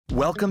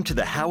Welcome to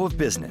The How of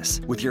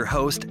Business with your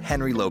host,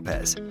 Henry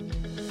Lopez,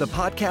 the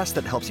podcast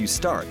that helps you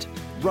start,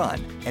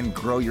 run, and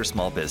grow your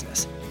small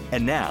business.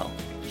 And now,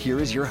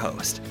 here is your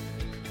host.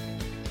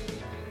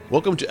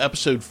 Welcome to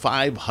episode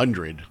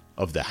 500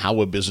 of the How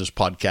of Business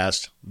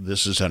podcast.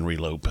 This is Henry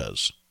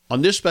Lopez.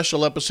 On this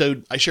special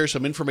episode, I share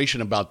some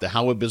information about the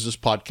How of Business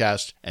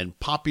podcast and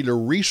popular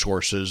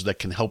resources that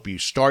can help you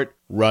start,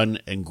 run,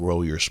 and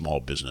grow your small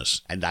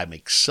business. And I'm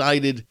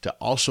excited to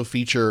also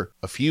feature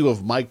a few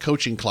of my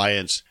coaching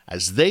clients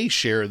as they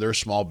share their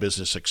small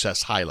business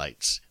success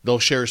highlights. They'll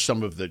share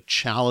some of the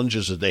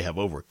challenges that they have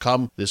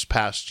overcome this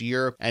past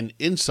year and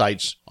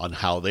insights on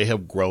how they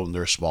have grown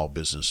their small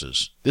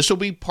businesses. This will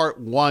be part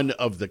one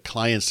of the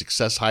client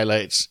success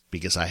highlights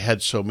because I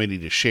had so many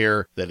to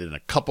share that in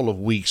a couple of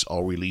weeks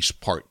I'll release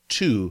part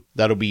two.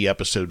 That'll be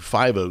episode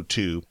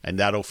 502, and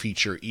that'll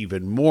feature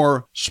even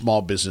more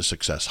small business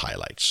success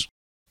highlights.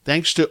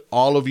 Thanks to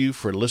all of you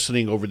for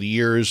listening over the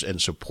years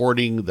and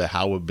supporting the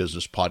How of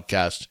Business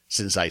podcast.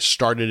 Since I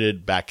started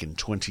it back in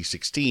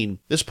 2016,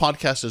 this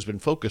podcast has been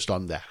focused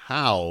on the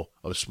how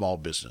of small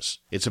business.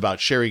 It's about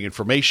sharing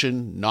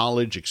information,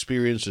 knowledge,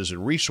 experiences,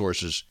 and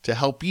resources to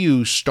help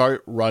you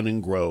start, run,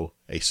 and grow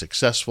a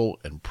successful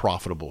and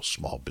profitable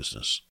small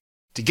business.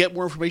 To get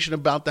more information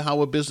about the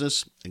How of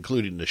Business,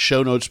 including the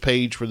show notes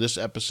page for this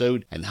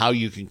episode and how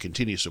you can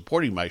continue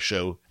supporting my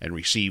show and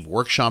receive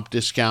workshop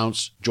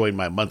discounts, join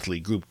my monthly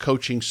group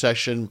coaching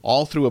session,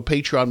 all through a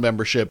Patreon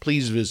membership,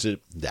 please visit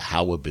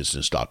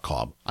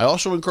thehowofbusiness.com. I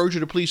also encourage you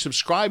to please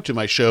subscribe to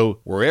my show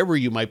wherever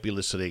you might be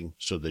listening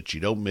so that you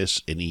don't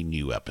miss any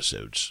new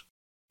episodes.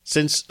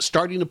 Since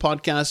starting the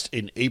podcast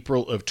in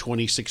April of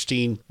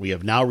 2016, we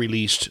have now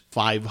released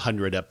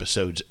 500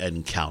 episodes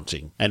and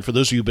counting. And for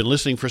those of you who've been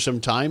listening for some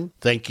time,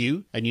 thank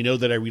you. And you know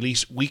that I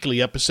release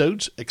weekly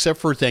episodes, except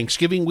for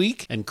Thanksgiving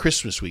week and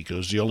Christmas week.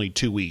 Those are the only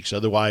 2 weeks.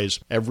 Otherwise,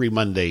 every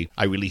Monday,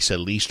 I release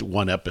at least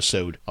one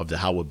episode of the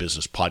How of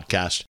Business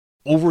podcast.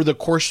 Over the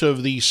course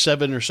of these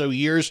 7 or so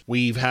years,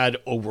 we've had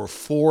over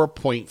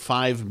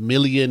 4.5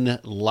 million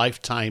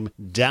lifetime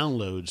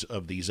downloads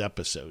of these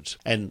episodes.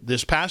 And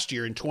this past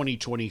year, in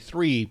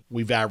 2023,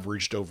 we've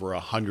averaged over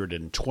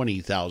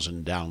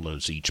 120,000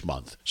 downloads each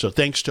month. So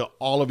thanks to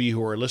all of you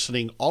who are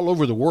listening all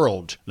over the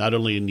world, not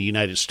only in the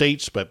United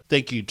States, but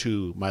thank you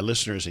to my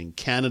listeners in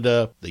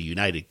Canada, the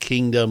United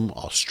Kingdom,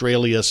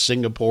 Australia,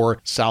 Singapore,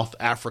 South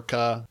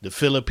Africa, the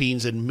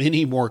Philippines, and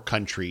many more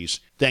countries.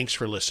 Thanks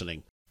for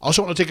listening. I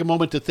also want to take a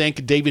moment to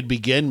thank David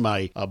Begin,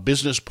 my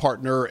business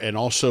partner and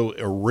also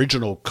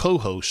original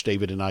co-host.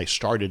 David and I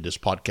started this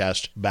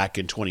podcast back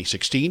in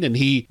 2016, and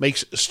he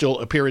makes still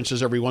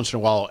appearances every once in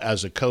a while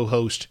as a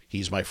co-host.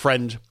 He's my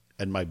friend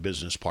and my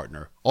business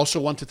partner.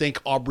 Also want to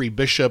thank Aubrey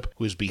Bishop,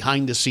 who is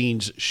behind the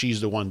scenes. She's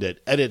the one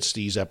that edits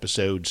these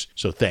episodes,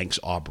 so thanks,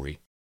 Aubrey.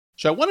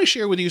 So I want to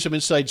share with you some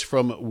insights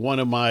from one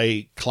of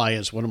my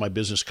clients, one of my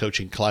business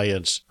coaching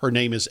clients. Her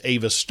name is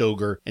Ava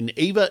Stoger, and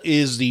Ava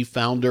is the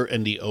founder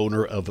and the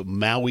owner of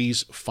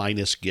Maui's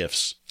Finest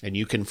Gifts. And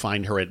you can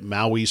find her at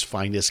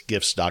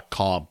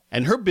mauisfinestgifts.com.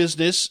 And her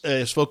business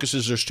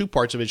focuses, there's two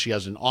parts of it. She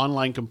has an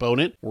online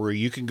component where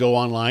you can go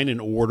online and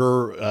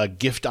order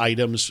gift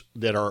items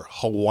that are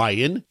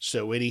Hawaiian.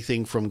 So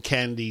anything from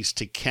candies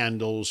to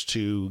candles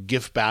to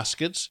gift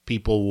baskets,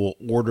 people will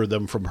order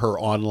them from her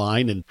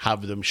online and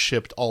have them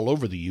shipped all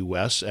over the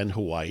U.S. and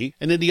Hawaii.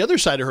 And then the other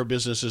side of her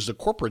business is the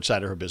corporate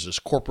side of her business,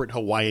 corporate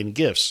Hawaiian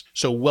gifts.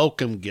 So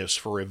welcome gifts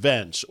for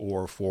events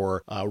or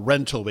for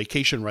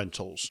vacation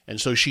rentals.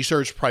 And so she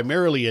serves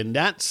primarily in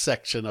that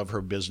section of her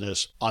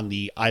business on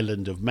the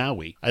island of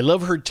Maui. I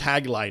love her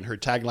tagline. Her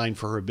tagline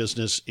for her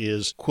business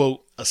is,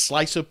 quote, "A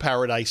slice of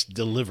paradise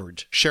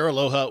delivered. Share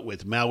aloha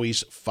with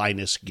Maui's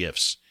finest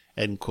gifts,"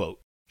 end quote.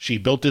 She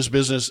built this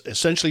business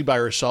essentially by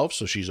herself,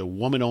 so she's a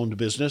woman-owned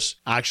business,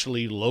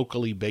 actually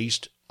locally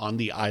based on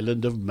the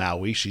island of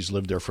Maui. She's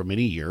lived there for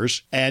many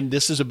years. And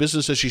this is a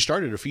business that she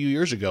started a few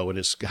years ago, and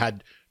it's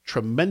had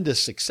tremendous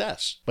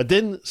success. But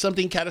then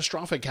something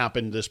catastrophic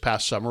happened this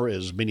past summer,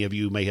 as many of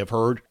you may have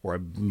heard,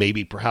 or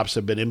maybe perhaps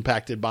have been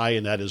impacted by,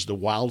 and that is the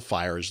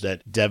wildfires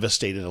that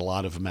devastated a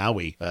lot of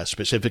Maui,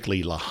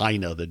 specifically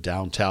Lahaina, the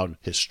downtown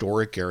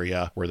historic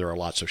area where there are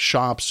lots of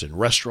shops and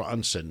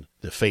restaurants and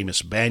the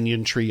famous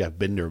banyan tree. I've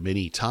been there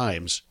many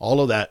times. All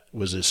of that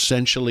was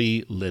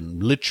essentially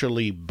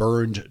literally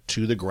burned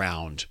to the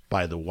ground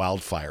by the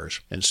wildfires.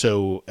 And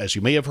so, as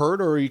you may have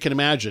heard, or you can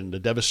imagine, the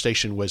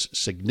devastation was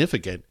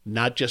significant,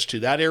 not just to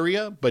that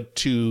area, but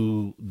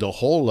to the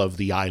whole of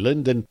the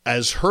island. And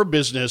as her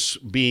business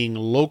being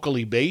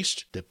locally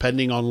based,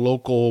 depending on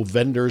local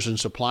vendors and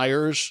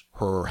suppliers,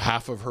 her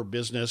half of her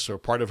business, or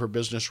part of her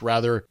business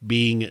rather,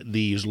 being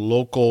these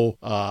local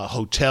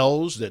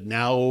hotels that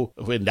now,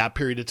 in that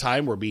period of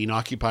time, were being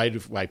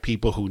occupied by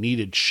people who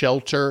needed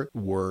shelter,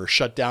 were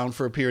shut down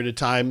for a period of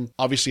time.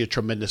 Obviously a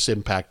tremendous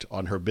impact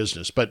on her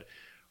business. But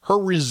her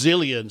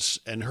resilience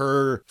and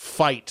her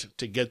fight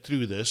to get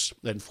through this.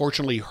 And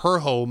fortunately, her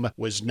home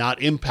was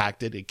not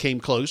impacted. It came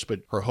close,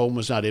 but her home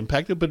was not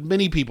impacted. But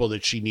many people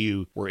that she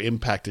knew were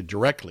impacted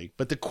directly.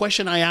 But the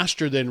question I asked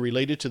her then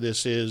related to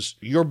this is,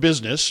 your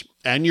business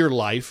and your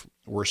life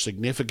were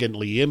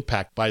significantly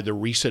impacted by the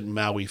recent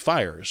Maui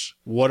fires.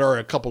 What are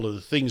a couple of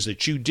the things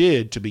that you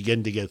did to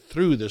begin to get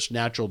through this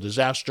natural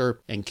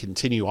disaster and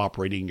continue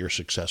operating your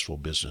successful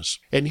business?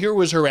 And here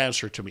was her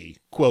answer to me.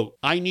 Quote,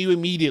 I knew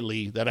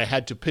immediately that I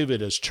had to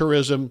pivot as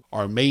tourism,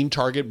 our main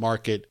target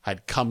market,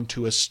 had come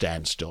to a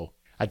standstill.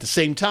 At the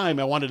same time,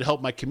 I wanted to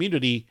help my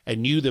community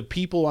and knew that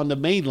people on the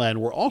mainland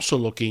were also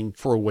looking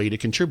for a way to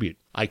contribute.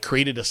 I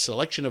created a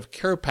selection of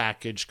care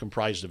package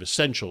comprised of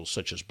essentials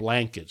such as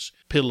blankets,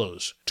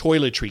 pillows,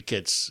 toiletry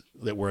kits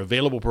that were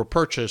available for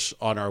purchase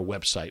on our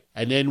website.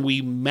 And then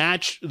we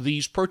matched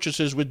these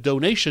purchases with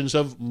donations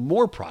of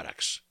more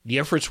products. The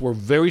efforts were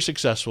very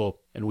successful,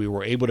 and we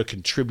were able to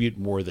contribute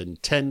more than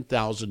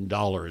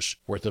 $10,000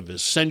 worth of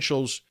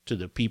essentials to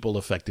the people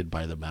affected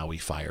by the Maui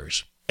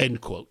fires.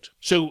 End quote.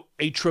 So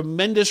a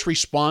tremendous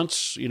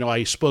response.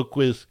 I spoke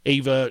with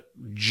Ava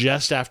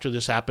just after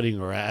this happening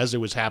or as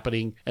it was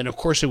happening. And of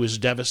course it was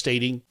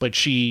devastating, but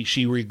she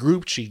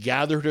regrouped, she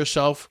gathered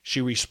herself. She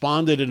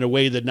responded in a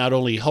way that not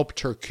only helped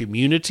her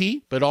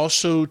community, but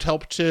also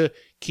helped to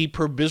keep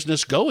her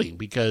business going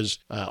because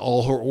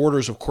all her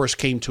orders, of course,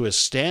 came to a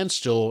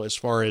standstill as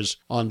far as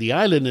on the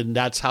island. And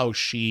that's how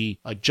she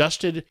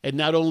adjusted and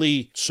not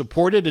only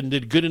supported and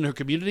did good in her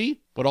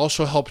community, but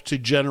also helped to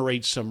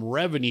generate some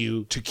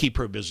revenue to keep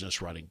her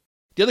business running.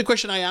 The other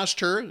question I asked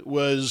her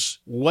was,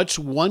 what's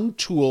one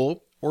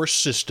tool or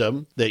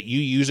system that you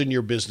use in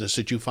your business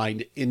that you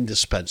find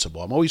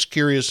indispensable? I'm always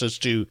curious as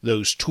to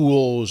those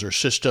tools or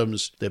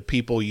systems that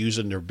people use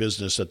in their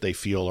business that they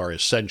feel are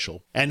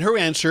essential. And her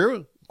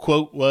answer,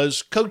 quote,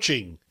 was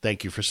coaching.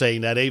 Thank you for saying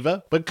that,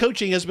 Ava. But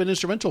coaching has been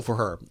instrumental for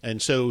her. And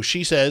so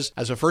she says,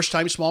 as a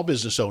first-time small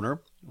business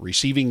owner,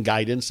 receiving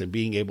guidance and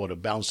being able to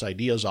bounce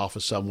ideas off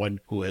of someone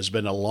who has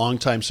been a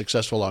long-time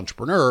successful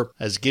entrepreneur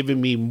has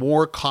given me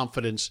more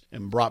confidence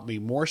and brought me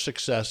more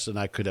success than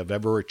I could have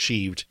ever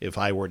achieved if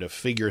I were to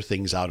figure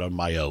things out on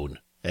my own.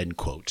 End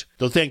quote.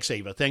 So thanks,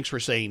 Ava. Thanks for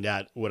saying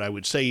that. What I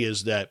would say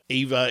is that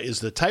Ava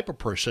is the type of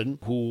person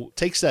who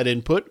takes that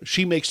input.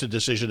 She makes the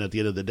decision at the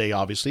end of the day,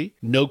 obviously.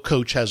 No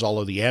coach has all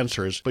of the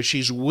answers, but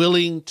she's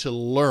willing to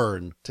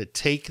learn to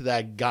take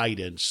that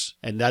guidance.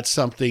 And that's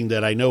something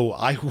that I know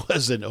I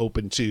wasn't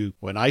open to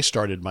when I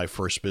started my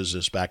first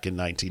business back in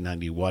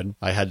 1991.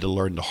 I had to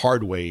learn the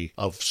hard way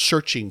of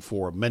searching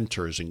for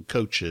mentors and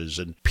coaches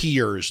and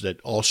peers that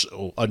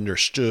also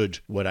understood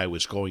what I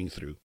was going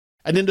through.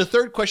 And then the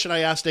third question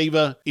I asked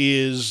Ava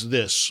is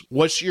this: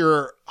 what's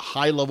your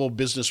high-level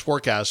business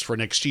forecast for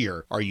next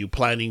year? Are you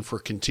planning for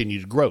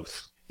continued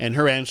growth? And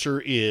her answer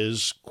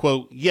is,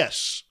 quote,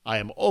 yes, I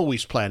am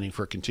always planning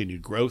for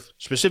continued growth.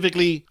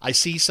 Specifically, I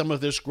see some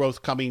of this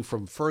growth coming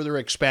from further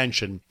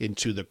expansion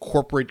into the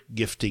corporate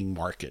gifting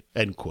market,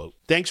 end quote.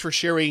 Thanks for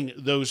sharing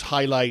those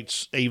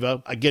highlights,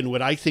 Ava. Again,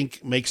 what I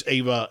think makes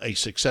Ava a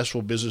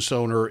successful business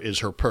owner is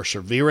her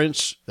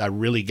perseverance. That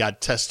really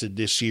got tested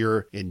this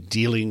year in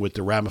dealing with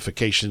the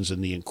ramifications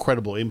and the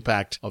incredible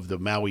impact of the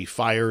Maui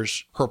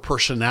fires. Her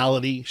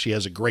personality, she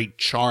has a great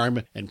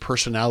charm and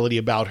personality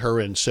about her,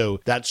 and so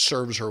that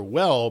serves her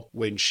well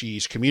when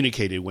she's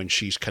communicating, when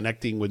she's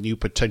connecting with new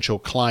potential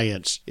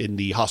clients in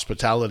the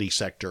hospitality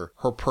sector.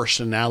 Her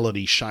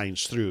personality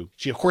shines through.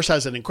 She, of course,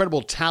 has an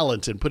incredible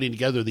talent in putting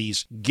together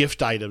these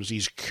gift items,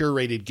 these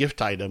curated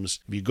gift items.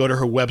 If you go to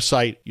her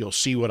website, you'll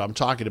see what I'm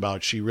talking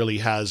about. She really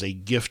has a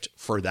gift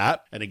for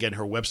that. And again,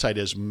 her website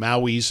is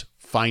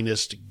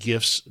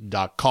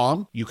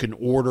mauisfinestgifts.com. You can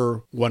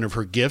order one of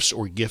her gifts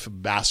or gift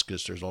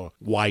baskets. There's a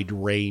wide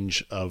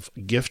range of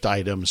gift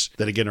items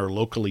that, again, are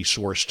locally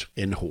sourced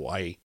in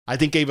Hawaii. I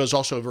think Ava is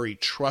also a very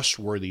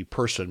trustworthy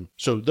person.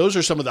 So those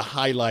are some of the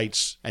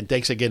highlights. And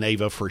thanks again,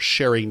 Ava, for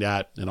sharing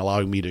that and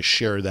allowing me to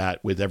share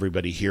that with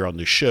everybody here on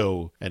the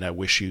show. And I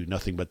wish you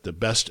nothing but the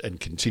best and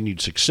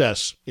continued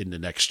success in the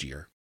next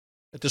year.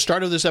 At the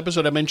start of this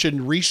episode, I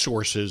mentioned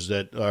resources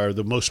that are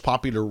the most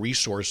popular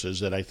resources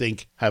that I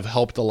think have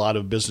helped a lot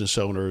of business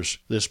owners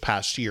this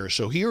past year.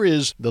 So here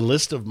is the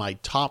list of my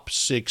top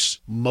 6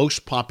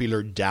 most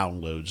popular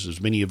downloads.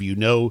 As many of you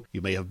know,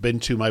 you may have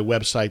been to my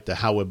website,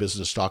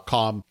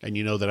 thehowabusiness.com, and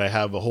you know that I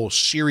have a whole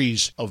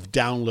series of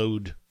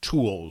download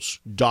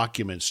tools,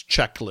 documents,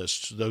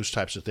 checklists, those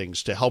types of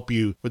things to help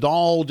you with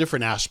all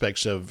different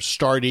aspects of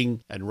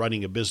starting and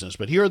running a business.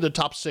 But here are the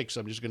top 6.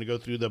 I'm just going to go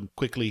through them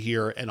quickly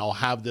here, and I'll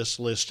have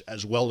this list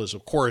as well as,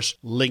 of course,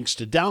 links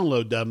to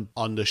download them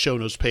on the show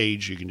notes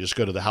page. You can just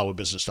go to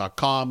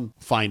thehowabusiness.com,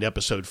 find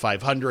episode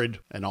 500,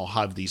 and I'll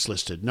have these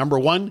listed. Number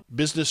 1,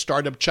 business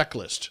startup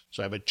checklist.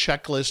 So I have a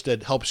checklist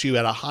that helps you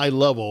at a high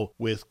level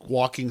with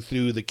walking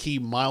through the key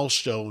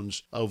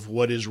milestones of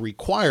what is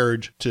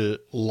required to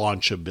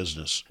launch a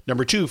business. business.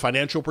 Number 2,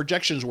 financial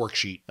projections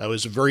worksheet. That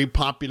was very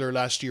popular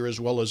last year, as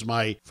well as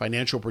my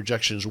financial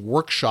projections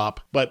workshop.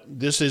 But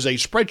this is a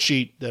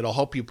spreadsheet that'll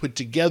help you put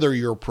together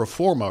your pro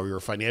forma, or your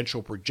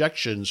financial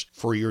projections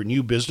for your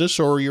new business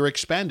or your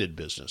expanded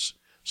business.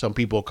 Some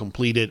people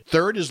complete it.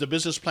 Third is the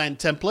business plan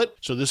template.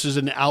 So this is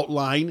an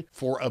outline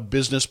for a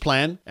business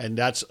plan, and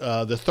that's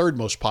the third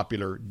most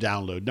popular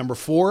download. Number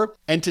 4,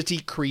 entity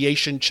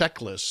creation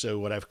checklist. So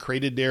what I've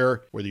created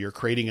there, whether you're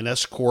creating an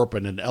S Corp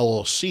and an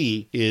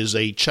LLC, is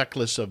a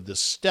checklist of the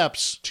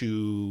steps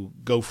to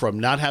go from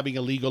not having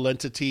a legal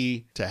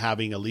entity to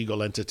having a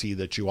legal entity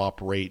that you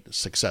operate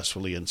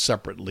successfully and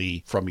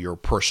separately from your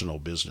personal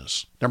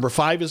business. Number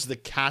 5 is the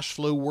cash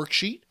flow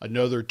worksheet,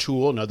 another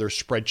tool, another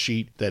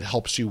spreadsheet that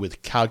helps you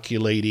with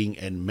calculating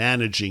and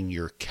managing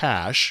your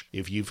cash.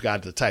 If you've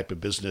got the type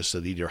of business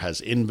that either has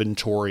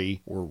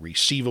inventory or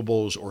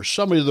receivables or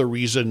some other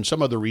reason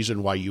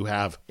why you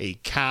have a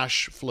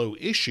cash flow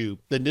issue,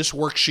 then this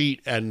worksheet,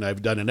 and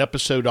I've done an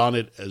episode on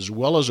it as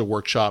well as a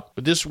workshop,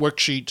 but this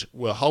worksheet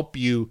will help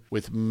you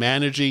with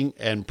managing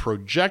and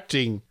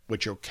projecting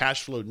what your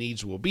cash flow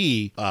needs will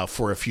be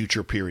for a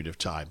future period of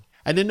time.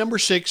 And then number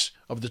 6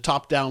 of the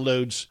top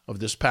downloads of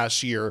this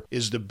past year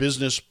is the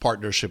business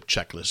partnership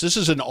checklist. This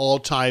is an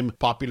all-time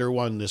popular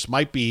one. This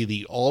might be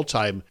the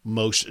all-time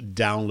most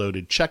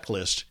downloaded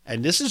checklist.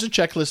 And this is a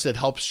checklist that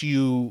helps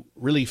you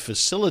really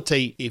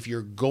facilitate if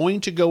you're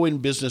going to go in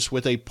business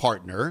with a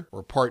partner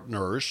or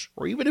partners,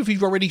 or even if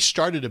you've already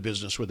started a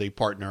business with a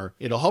partner,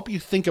 it'll help you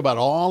think about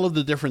all of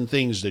the different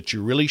things that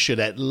you really should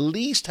at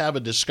least have a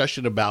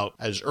discussion about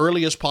as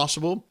early as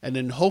possible. And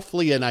then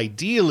hopefully and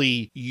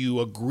ideally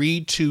you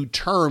agree to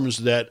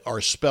terms that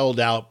are spelled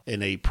out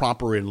in a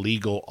proper and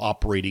legal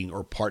operating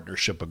or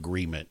partnership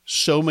agreement.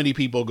 So many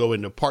people go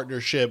into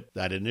partnership.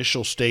 That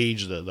initial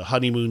stage, the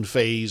honeymoon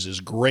phase, is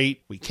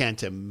great. We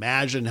can't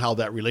imagine how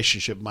that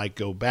relationship might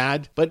go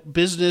bad, but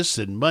business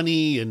and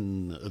money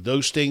and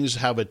those things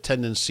have a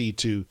tendency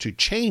to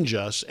change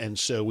us. And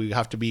so we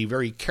have to be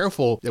very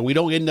careful that we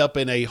don't end up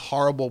in a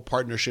horrible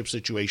partnership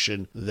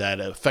situation that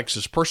affects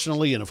us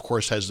personally and of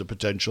course has the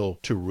potential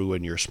to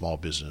ruin your small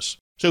business.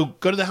 So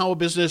go to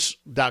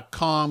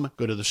thehowabusiness.com,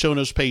 go to the show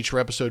notes page for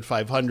episode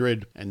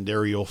 500, and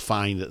there you'll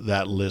find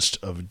that list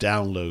of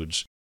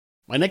downloads.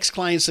 My next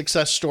client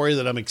success story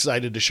that I'm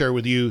excited to share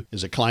with you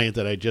is a client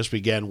that I just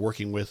began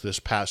working with this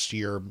past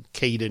year,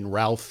 Caden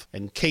Routh.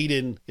 And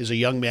Caden is a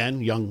young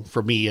man, young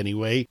for me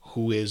anyway,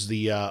 who is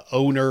the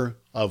owner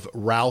of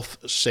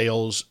Routh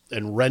Sales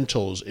and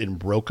Rentals in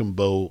Broken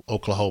Bow,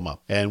 Oklahoma.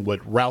 And with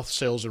Routh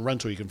Sales and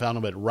Rental, you can find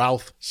them at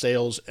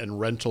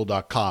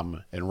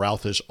routhsalesandrental.com. And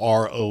Routh is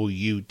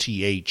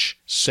R-O-U-T-H,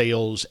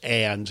 sales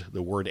and,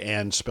 the word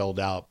and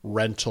spelled out,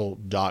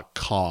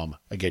 rental.com.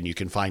 Again, you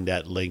can find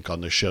that link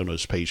on the show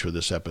notes page for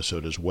this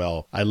episode as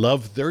well. I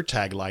love their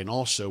tagline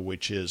also,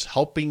 which is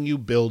helping you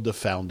build the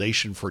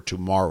foundation for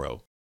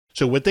tomorrow.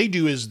 So what they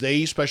do is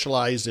they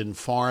specialize in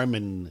farm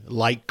and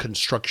light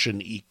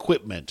construction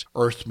equipment,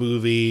 earth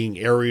moving,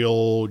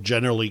 aerial,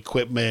 general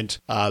equipment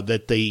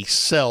that they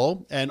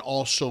sell and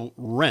also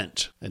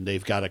rent. And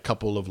they've got a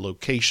couple of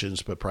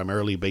locations, but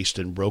primarily based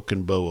in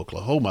Broken Bow,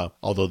 Oklahoma,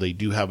 although they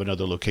do have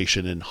another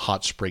location in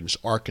Hot Springs,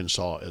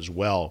 Arkansas as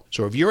well.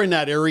 So if you're in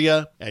that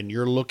area and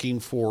you're looking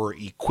for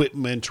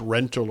equipment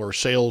rental or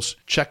sales,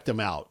 check them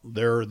out.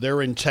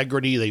 Their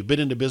integrity, they've been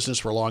in the business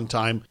for a long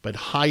time, but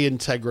high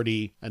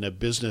integrity and a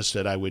business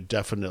that I would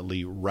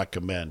definitely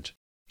recommend.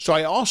 So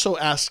I also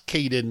asked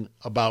Caden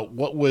about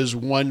what was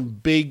one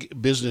big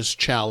business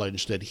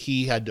challenge that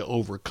he had to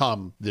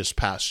overcome this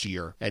past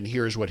year. And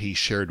here's what he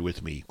shared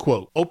with me.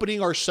 Quote, opening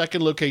our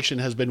second location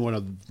has been one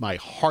of my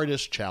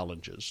hardest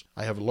challenges.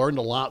 I have learned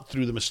a lot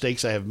through the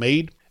mistakes I have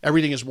made.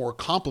 Everything is more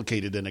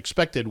complicated than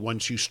expected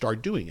once you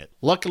start doing it.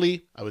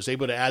 Luckily, I was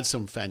able to add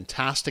some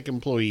fantastic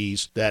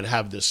employees that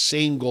have the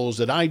same goals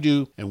that I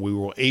do, and we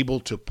were able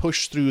to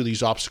push through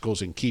these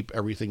obstacles and keep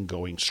everything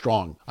going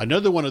strong.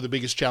 Another one of the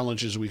biggest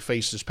challenges we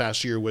faced this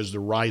past year was the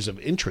rise of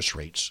interest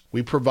rates.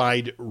 We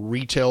provide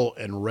retail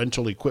and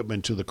rental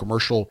equipment to the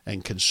commercial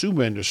and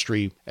consumer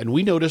industry, and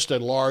we noticed a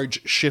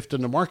large shift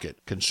in the market.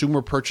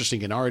 Consumer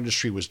purchasing in our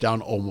industry was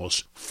down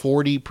almost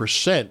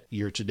 40%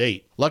 year to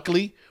date.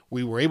 Luckily,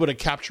 we were able to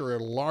capture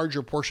a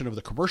larger portion of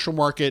the commercial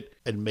market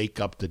and make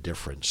up the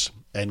difference.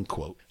 End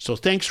quote. So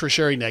thanks for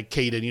sharing that,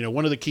 Caden. You know,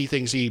 one of the key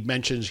things he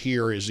mentions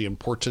here is the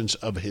importance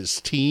of his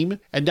team.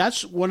 And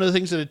that's one of the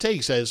things that it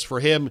takes. As for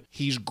him,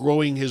 he's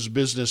growing his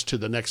business to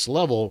the next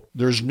level.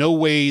 There's no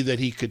way that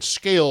he could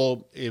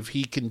scale if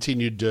he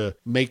continued to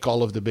make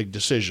all of the big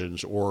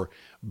decisions or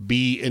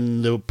be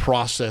in the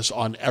process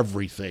on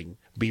everything.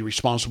 Be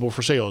responsible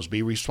for sales,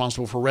 be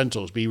responsible for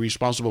rentals, be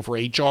responsible for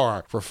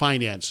HR, for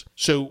finance.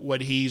 So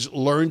what he's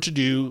learned to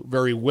do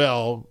very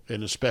well,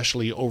 and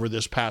especially over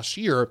this past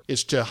year,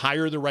 is to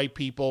hire the right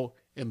people,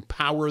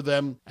 empower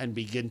them, and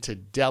begin to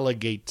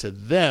delegate to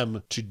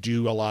them to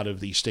do a lot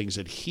of these things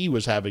that he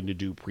was having to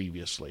do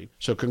previously.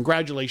 So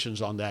congratulations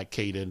on that,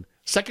 Caden.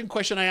 Second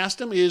question I asked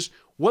him is,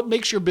 what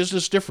makes your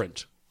business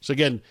different? So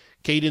again,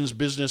 Caden's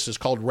business is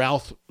called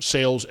Routh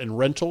Sales and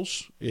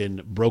Rentals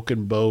in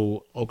Broken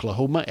Bow,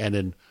 Oklahoma, and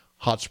in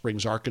Hot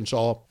Springs,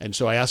 Arkansas. And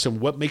so I asked him,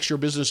 what makes your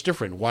business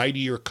different? Why do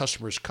your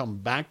customers come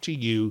back to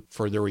you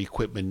for their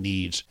equipment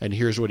needs? And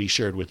here's what he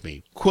shared with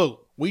me.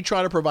 Quote, we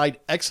try to provide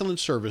excellent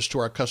service to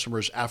our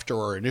customers after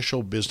our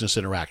initial business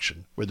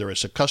interaction. Whether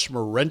it's a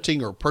customer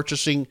renting or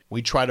purchasing,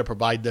 we try to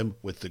provide them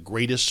with the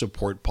greatest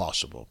support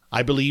possible.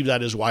 I believe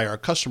that is why our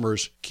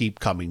customers keep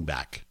coming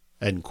back.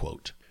 End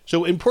quote.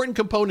 So important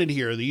component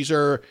here.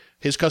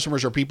 His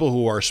customers are people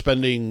who are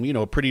spending,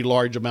 a pretty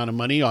large amount of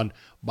money on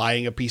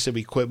buying a piece of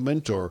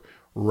equipment or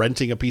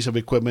renting a piece of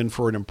equipment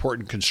for an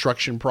important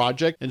construction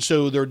project. And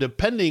so they're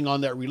depending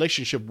on that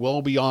relationship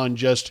well beyond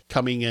just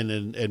coming in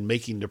and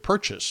making the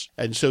purchase.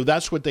 And so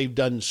that's what they've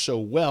done so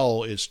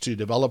well, is to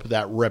develop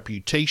that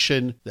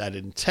reputation, that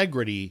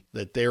integrity,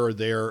 that they're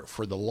there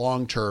for the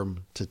long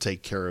term to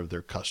take care of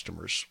their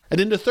customers. And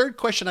then the third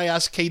question I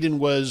asked Caden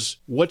was,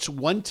 what's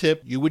one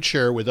tip you would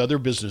share with other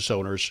business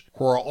owners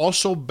who are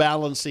also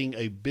balancing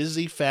a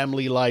busy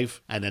family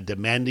life and a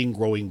demanding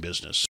growing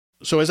business?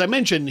 So as I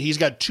mentioned, he's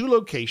got 2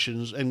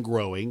 locations and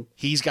growing.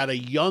 He's got a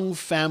young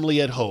family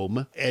at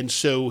home. And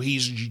so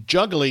he's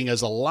juggling,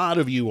 as a lot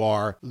of you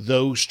are,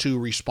 those 2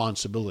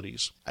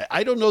 responsibilities.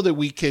 I don't know that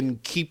we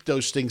can keep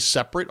those things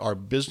separate. Our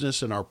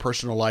business and our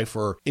personal life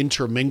are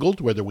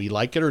intermingled, whether we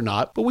like it or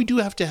not, but we do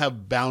have to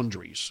have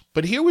boundaries.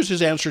 But here was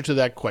his answer to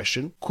that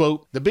question.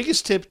 Quote, the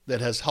biggest tip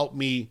that has helped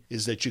me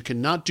is that you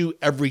cannot do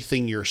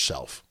everything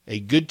yourself. A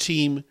good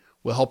team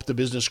will help the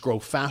business grow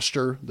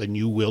faster than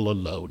you will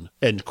alone.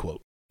 End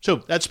quote. So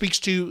that speaks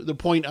to the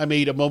point I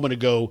made a moment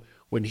ago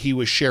when he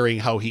was sharing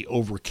how he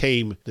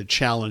overcame the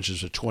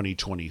challenges of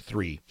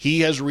 2023. He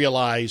has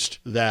realized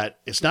that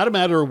it's not a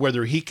matter of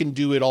whether he can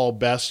do it all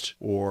best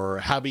or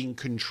having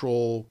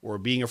control or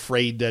being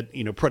afraid that,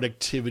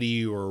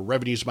 productivity or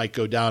revenues might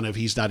go down if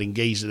he's not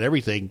engaged in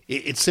everything.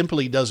 It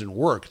simply doesn't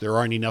work. There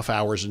aren't enough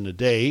hours in the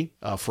day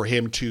for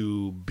him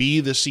to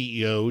be the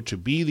CEO, to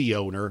be the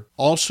owner,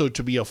 also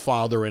to be a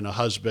father and a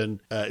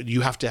husband.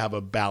 You have to have a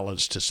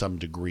balance to some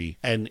degree.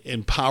 And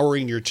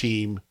empowering your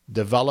team,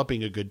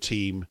 developing a good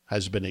team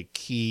has been a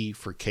key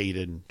for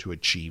Caden to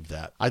achieve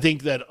that. I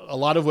think that a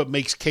lot of what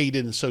makes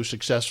Caden so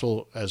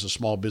successful as a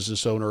small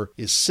business owner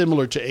is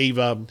similar to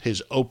Ava,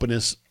 his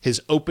openness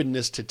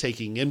to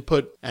taking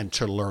input and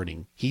to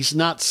learning. He's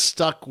not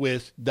stuck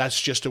with,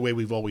 that's just the way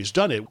we've always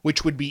done it,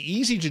 which would be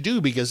easy to do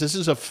because this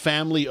is a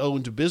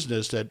family-owned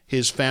business that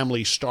his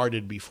family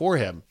started before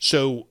him.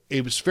 So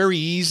it was very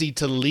easy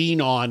to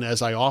lean on,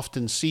 as I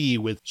often see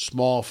with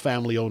small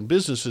family-owned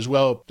businesses.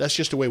 Well, that's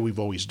just the way we've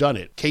always done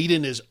it.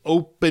 Caden is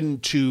open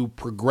to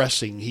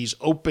progressing. He's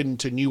open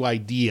to new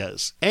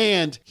ideas.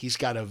 And he's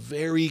got a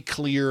very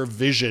clear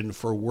vision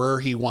for where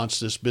he wants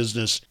this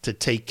business to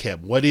take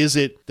him. What is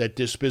it that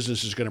this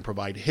business is going to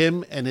provide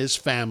him and his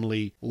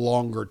family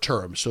longer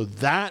term? So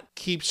that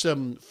keeps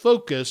him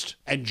focused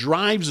and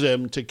drives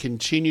him to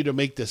continue to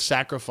make the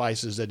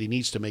sacrifices that he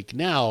needs to make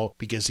now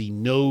because he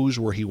knows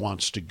where he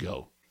wants to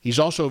go. He's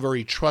also a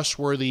very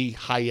trustworthy,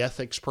 high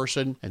ethics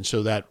person, and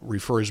so that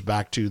refers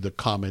back to the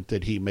comment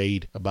that he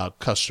made about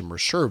customer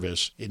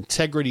service.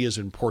 Integrity is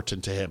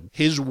important to him.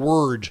 His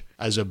word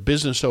as a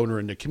business owner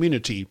in the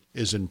community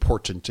is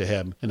important to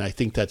him, and I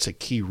think that's a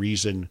key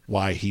reason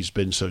why he's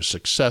been so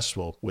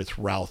successful with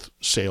Routh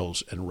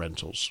Sales and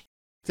Rentals.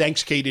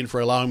 Thanks, Caden, for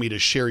allowing me to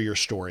share your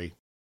story.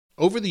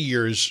 Over the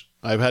years,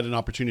 I've had an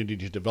opportunity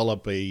to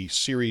develop a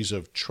series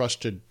of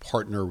trusted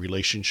partner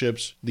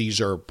relationships. These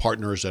are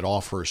partners that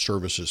offer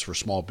services for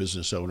small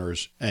business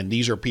owners. And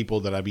these are people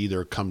that I've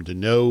either come to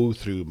know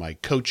through my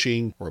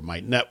coaching or my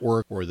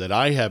network, or that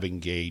I have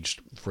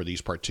engaged for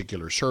these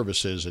particular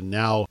services. And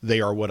now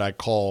they are what I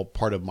call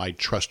part of my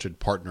trusted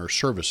partner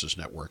services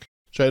network.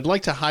 So I'd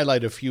like to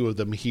highlight a few of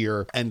them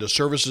here and the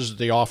services that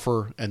they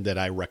offer and that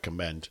I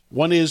recommend.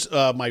 One is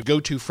my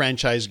go-to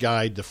franchise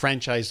guide, the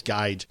franchise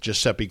guide,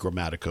 Giuseppe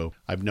Grammatico.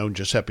 I've known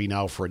Giuseppe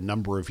now for a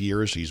number of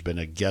years. He's been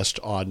a guest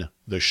on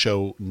the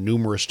show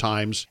numerous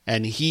times,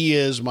 and he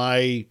is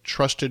my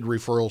trusted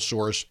referral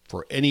source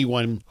for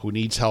anyone who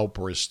needs help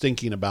or is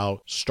thinking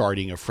about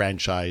starting a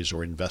franchise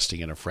or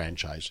investing in a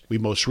franchise. We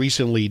most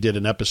recently did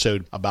an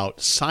episode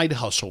about side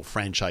hustle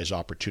franchise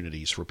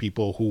opportunities for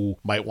people who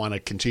might want to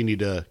continue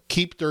to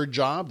keep their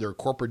job, their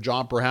corporate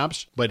job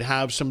perhaps, but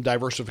have some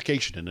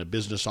diversification in a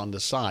business on the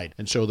side.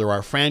 And so there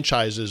are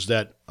franchises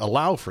that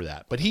allow for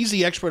that. But he's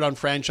the expert on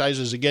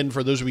franchises. Again,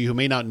 for those of you who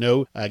may not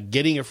know,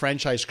 getting a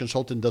franchise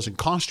consultant doesn't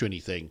cost you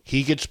anything.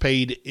 He gets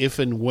paid if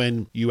and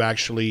when you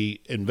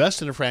actually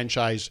invest in a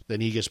franchise,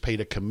 then he gets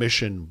paid a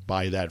commission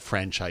by that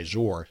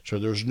franchisor. So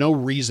there's no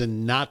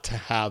reason not to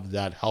have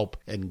that help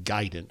and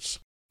guidance.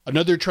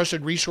 Another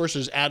trusted resource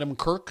is Adam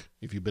Kirk.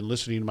 If you've been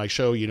listening to my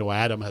show, you know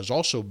Adam has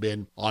also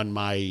been on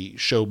my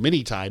show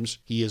many times.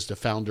 He is the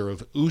founder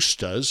of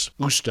Oostas,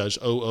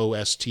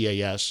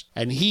 Oostas,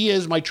 and he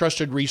is my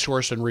trusted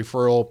resource and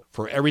referral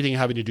for everything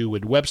having to do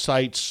with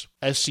websites,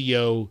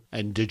 SEO,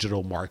 and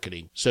digital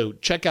marketing. So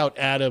check out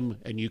Adam,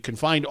 and you can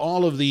find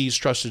all of these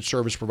trusted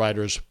service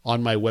providers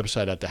on my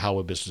website at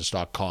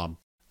thehowabusiness.com.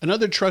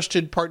 Another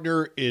trusted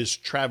partner is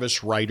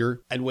Travis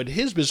Ryder, and what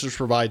his business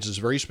provides is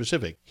very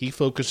specific. He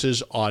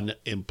focuses on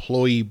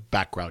employee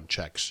background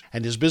checks,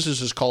 and his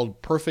business is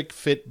called Perfect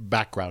Fit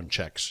Background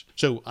Checks.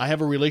 So I have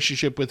a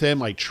relationship with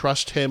him. I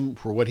trust him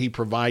for what he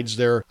provides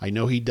there. I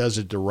know he does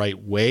it the right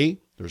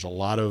way. There's a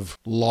lot of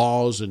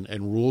laws and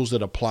rules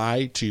that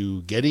apply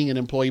to getting an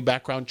employee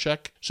background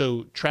check.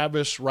 So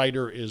Travis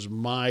Ryder is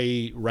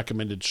my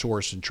recommended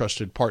source and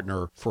trusted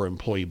partner for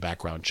employee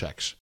background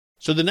checks.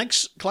 So the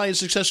next client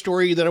success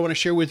story that I want to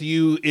share with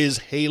you is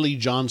Haley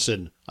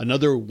Johnson,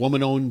 another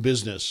woman-owned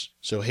business.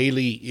 So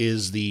Haley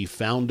is the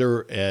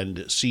founder and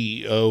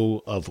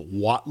CEO of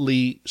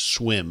Watley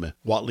Swim.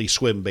 Watley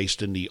Swim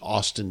based in the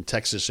Austin,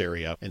 Texas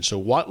area. And so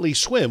Watley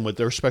Swim, what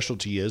their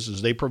specialty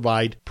is they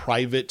provide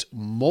private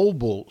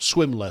mobile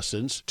swim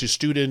lessons to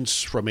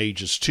students from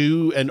ages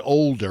 2 and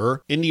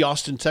older in the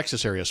Austin,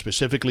 Texas area,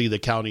 specifically the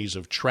counties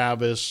of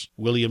Travis,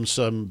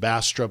 Williamson,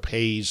 Bastrop,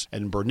 Hayes,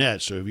 and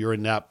Burnett. So if you're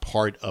in that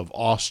part of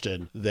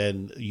Austin,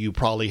 then you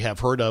probably have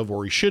heard of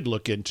or you should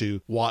look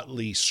into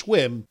Watley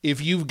Swim if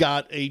you've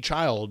got a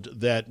child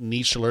that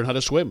needs to learn how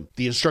to swim.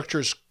 The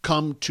instructors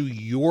come to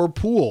your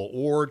pool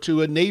or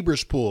to a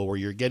neighbor's pool where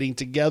you're getting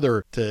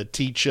together to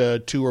teach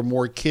 2 or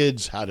more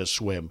kids how to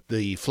swim.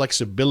 The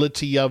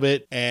flexibility of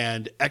it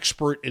and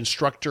expert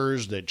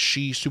instructors that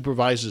she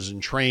supervises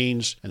and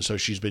trains. And so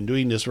she's been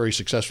doing this very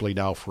successfully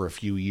now for a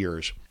few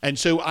years. And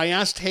so I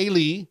asked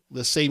Haley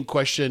the same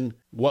question.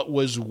 What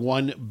was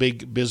one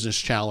big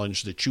business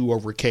challenge that you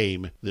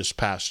overcame this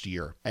past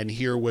year? And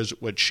here was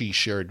what she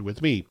shared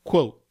with me.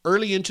 Quote,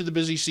 early into the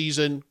busy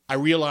season, I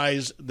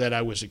realized that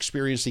I was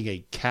experiencing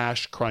a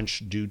cash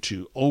crunch due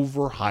to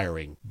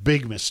overhiring.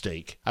 Big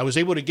mistake. I was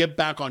able to get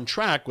back on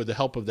track with the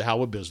help of the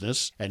How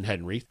Business and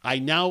Henry. I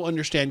now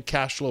understand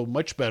cash flow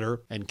much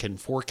better and can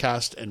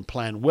forecast and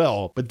plan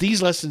well, but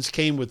these lessons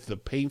came with the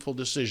painful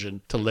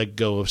decision to let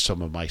go of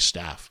some of my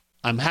staff.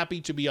 I'm happy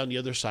to be on the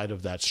other side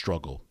of that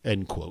struggle,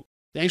 end quote.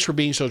 Thanks for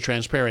being so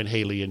transparent,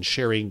 Haley, and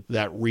sharing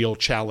that real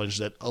challenge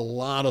that a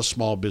lot of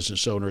small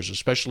business owners,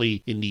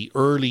 especially in the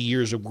early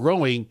years of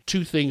growing,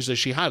 2 things that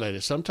she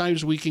highlighted.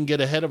 Sometimes we can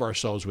get ahead of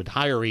ourselves with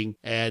hiring,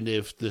 and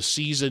if the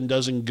season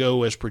doesn't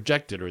go as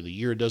projected or the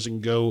year doesn't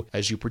go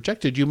as you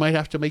projected, you might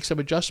have to make some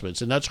adjustments,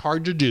 and that's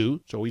hard to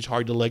do. It's always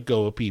hard to let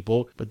go of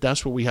people, but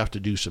that's what we have to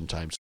do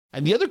sometimes.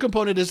 And the other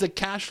component is the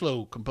cash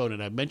flow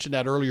component. I mentioned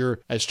that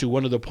earlier as to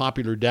one of the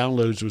popular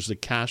downloads was the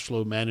cash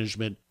flow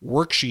management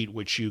worksheet,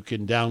 which you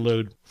can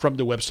download from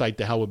the website,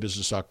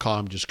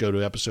 thehowabusiness.com. Just go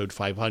to episode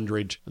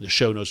 500, the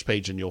show notes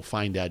page, and you'll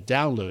find that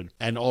download.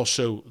 And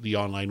also the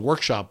online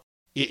workshop.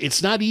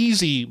 It's not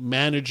easy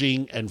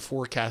managing and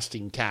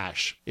forecasting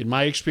cash. In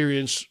my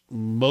experience,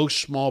 most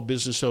small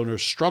business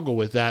owners struggle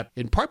with that,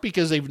 in part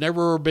because they've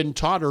never been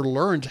taught or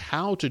learned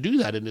how to do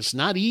that, and it's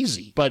not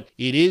easy. But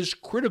it is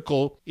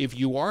critical if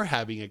you are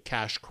having a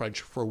cash crunch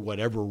for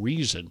whatever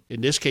reason.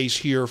 In this case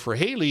here for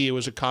Haley, it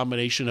was a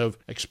combination of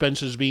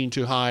expenses being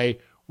too high,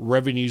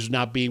 revenues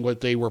not being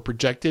what they were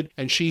projected,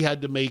 and she had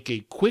to make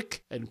a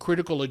quick and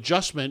critical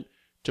adjustment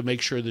to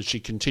make sure that she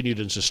continued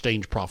and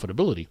sustained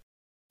profitability.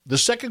 The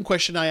second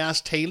question I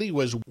asked Haley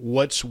was,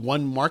 what's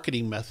one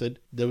marketing method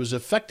that was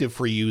effective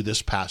for you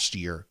this past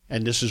year?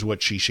 And this is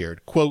what she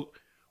shared. Quote,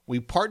 we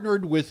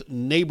partnered with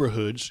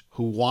neighborhoods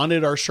who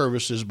wanted our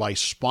services by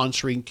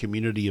sponsoring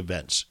community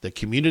events. The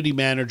community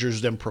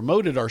managers then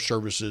promoted our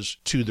services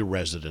to the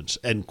residents,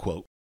 end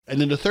quote. And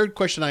then the third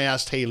question I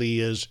asked Haley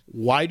is,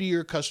 why do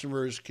your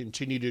customers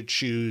continue to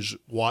choose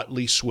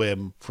Watley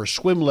Swim for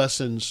swim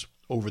lessons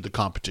over the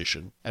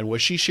competition? And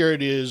what she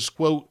shared is,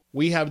 quote,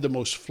 we have the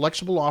most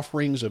flexible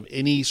offerings of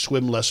any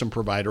swim lesson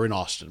provider in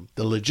Austin.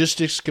 The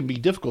logistics can be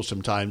difficult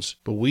sometimes,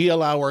 but we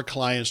allow our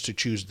clients to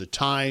choose the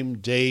time,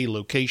 day,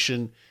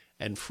 location,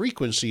 and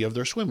frequency of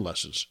their swim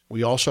lessons.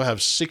 We also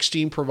have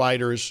 16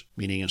 providers,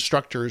 meaning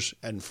instructors,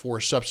 and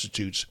 4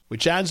 substitutes,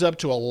 which adds up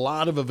to a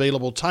lot of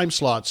available time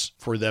slots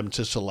for them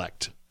to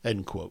select,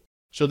 end quote.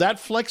 So that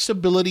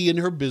flexibility in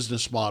her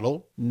business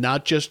model,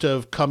 not just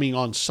of coming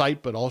on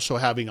site, but also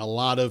having a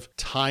lot of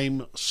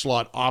time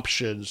slot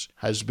options,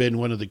 has been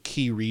one of the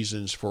key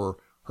reasons for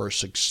her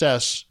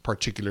success,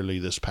 particularly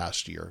this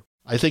past year.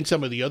 I think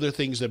some of the other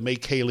things that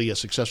make Haley a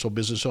successful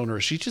business owner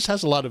is she just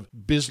has a lot of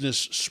business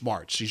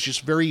smarts. She's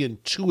just very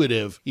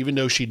intuitive, even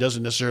though she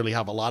doesn't necessarily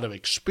have a lot of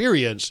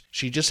experience.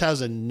 She just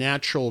has a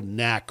natural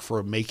knack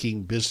for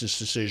making business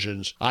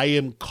decisions. I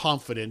am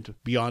confident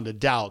beyond a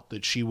doubt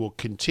that she will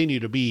continue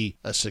to be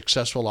a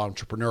successful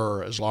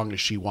entrepreneur as long as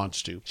she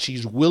wants to.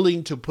 She's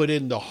willing to put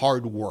in the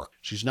hard work.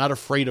 She's not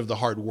afraid of the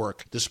hard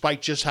work.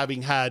 Despite just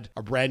having had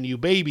a brand new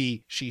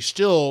baby, she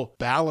still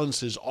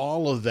balances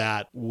all of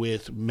that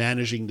with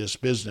managing this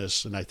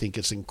business, and I think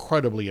it's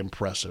incredibly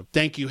impressive.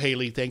 Thank you,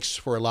 Haley. Thanks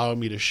for allowing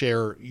me to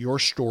share your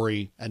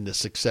story and the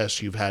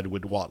success you've had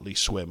with Whatley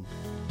Swim.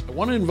 I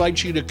want to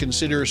invite you to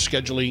consider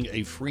scheduling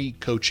a free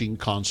coaching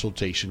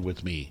consultation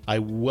with me. I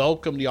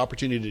welcome the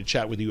opportunity to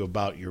chat with you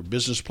about your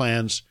business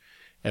plans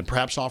and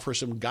perhaps offer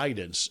some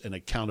guidance and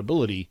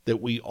accountability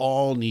that we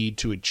all need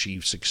to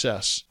achieve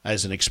success.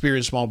 As an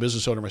experienced small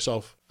business owner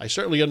myself, I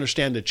certainly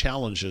understand the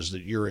challenges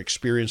that you're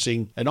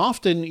experiencing. And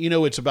often,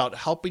 it's about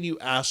helping you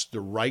ask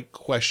the right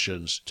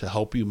questions to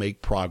help you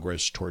make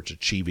progress towards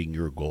achieving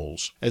your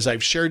goals. As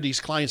I've shared these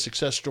client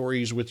success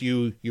stories with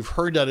you, you've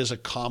heard that as a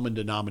common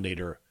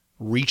denominator.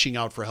 Reaching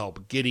out for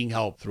help, getting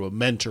help through a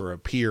mentor, a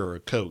peer, or a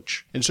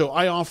coach. And so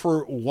I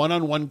offer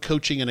one-on-one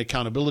coaching and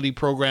accountability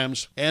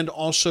programs, and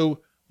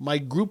also my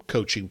group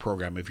coaching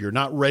program. If you're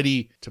not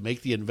ready to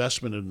make the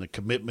investment and the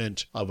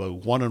commitment of a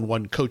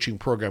one-on-one coaching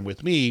program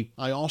with me,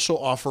 I also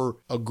offer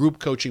a group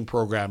coaching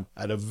program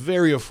at a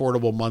very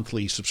affordable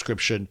monthly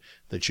subscription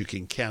that you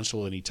can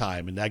cancel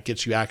anytime. And that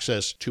gets you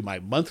access to my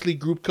monthly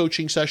group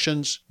coaching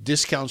sessions,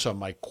 discounts on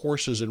my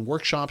courses and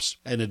workshops,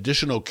 and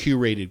additional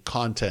curated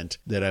content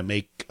that I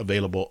make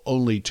available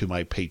only to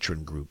my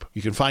patron group.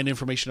 You can find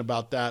information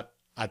about that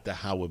at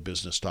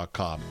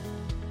thehowofbusiness.com.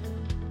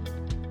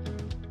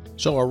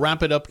 So I'll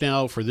wrap it up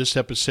now for this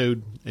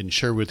episode and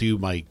share with you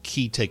my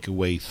key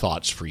takeaway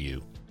thoughts for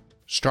you.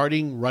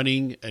 Starting,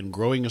 running, and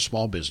growing a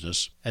small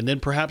business, and then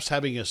perhaps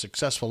having a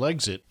successful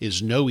exit,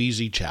 is no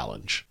easy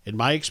challenge. In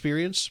my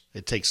experience,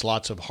 it takes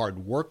lots of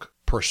hard work,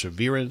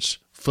 perseverance,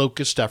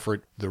 focused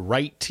effort, the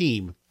right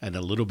team, and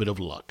a little bit of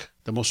luck.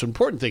 The most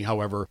important thing,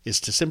 however, is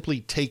to simply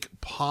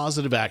take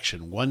positive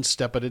action one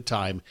step at a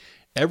time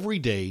every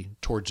day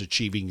towards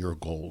achieving your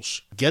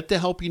goals. Get the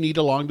help you need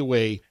along the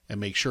way and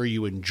make sure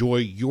you enjoy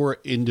your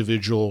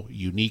individual,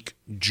 unique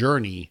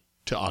journey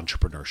to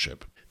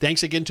entrepreneurship.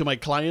 Thanks again to my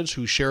clients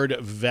who shared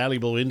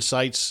valuable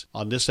insights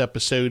on this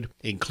episode,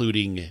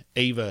 including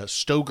Ava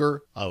Stoger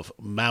of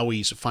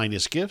Maui's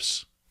Finest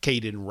Gifts,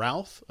 Caden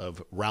Routh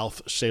of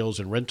Routh Sales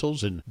and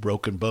Rentals in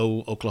Broken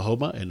Bow,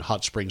 Oklahoma and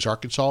Hot Springs,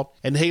 Arkansas,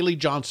 and Haley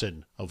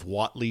Johnson of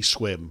Whatley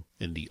Swim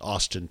in the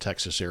Austin,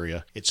 Texas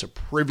area. It's a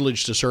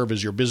privilege to serve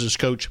as your business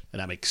coach, and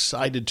I'm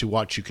excited to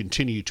watch you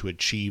continue to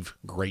achieve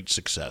great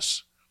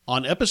success.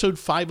 On episode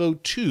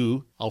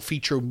 502, I'll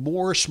feature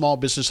more small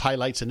business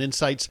highlights and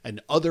insights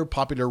and other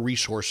popular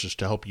resources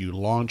to help you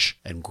launch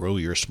and grow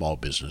your small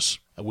business.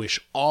 I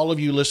wish all of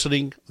you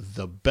listening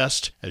the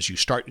best as you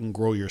start and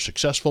grow your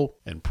successful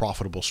and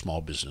profitable small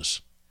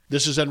business.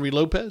 This is Henry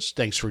Lopez.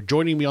 Thanks for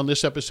joining me on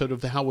this episode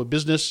of The How of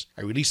Business.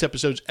 I release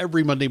episodes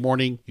every Monday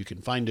morning. You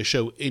can find the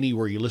show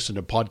anywhere you listen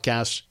to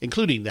podcasts,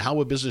 including the How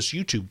of Business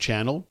YouTube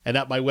channel and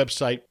at my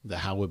website,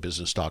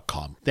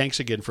 thehowofbusiness.com. Thanks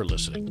again for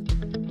listening.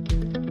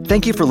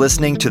 Thank you for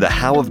listening to The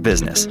How of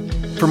Business.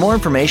 For more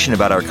information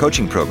about our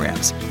coaching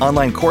programs,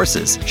 online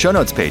courses, show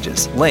notes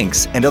pages,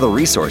 links, and other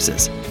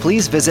resources,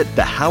 please visit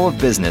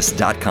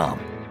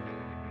thehowofbusiness.com.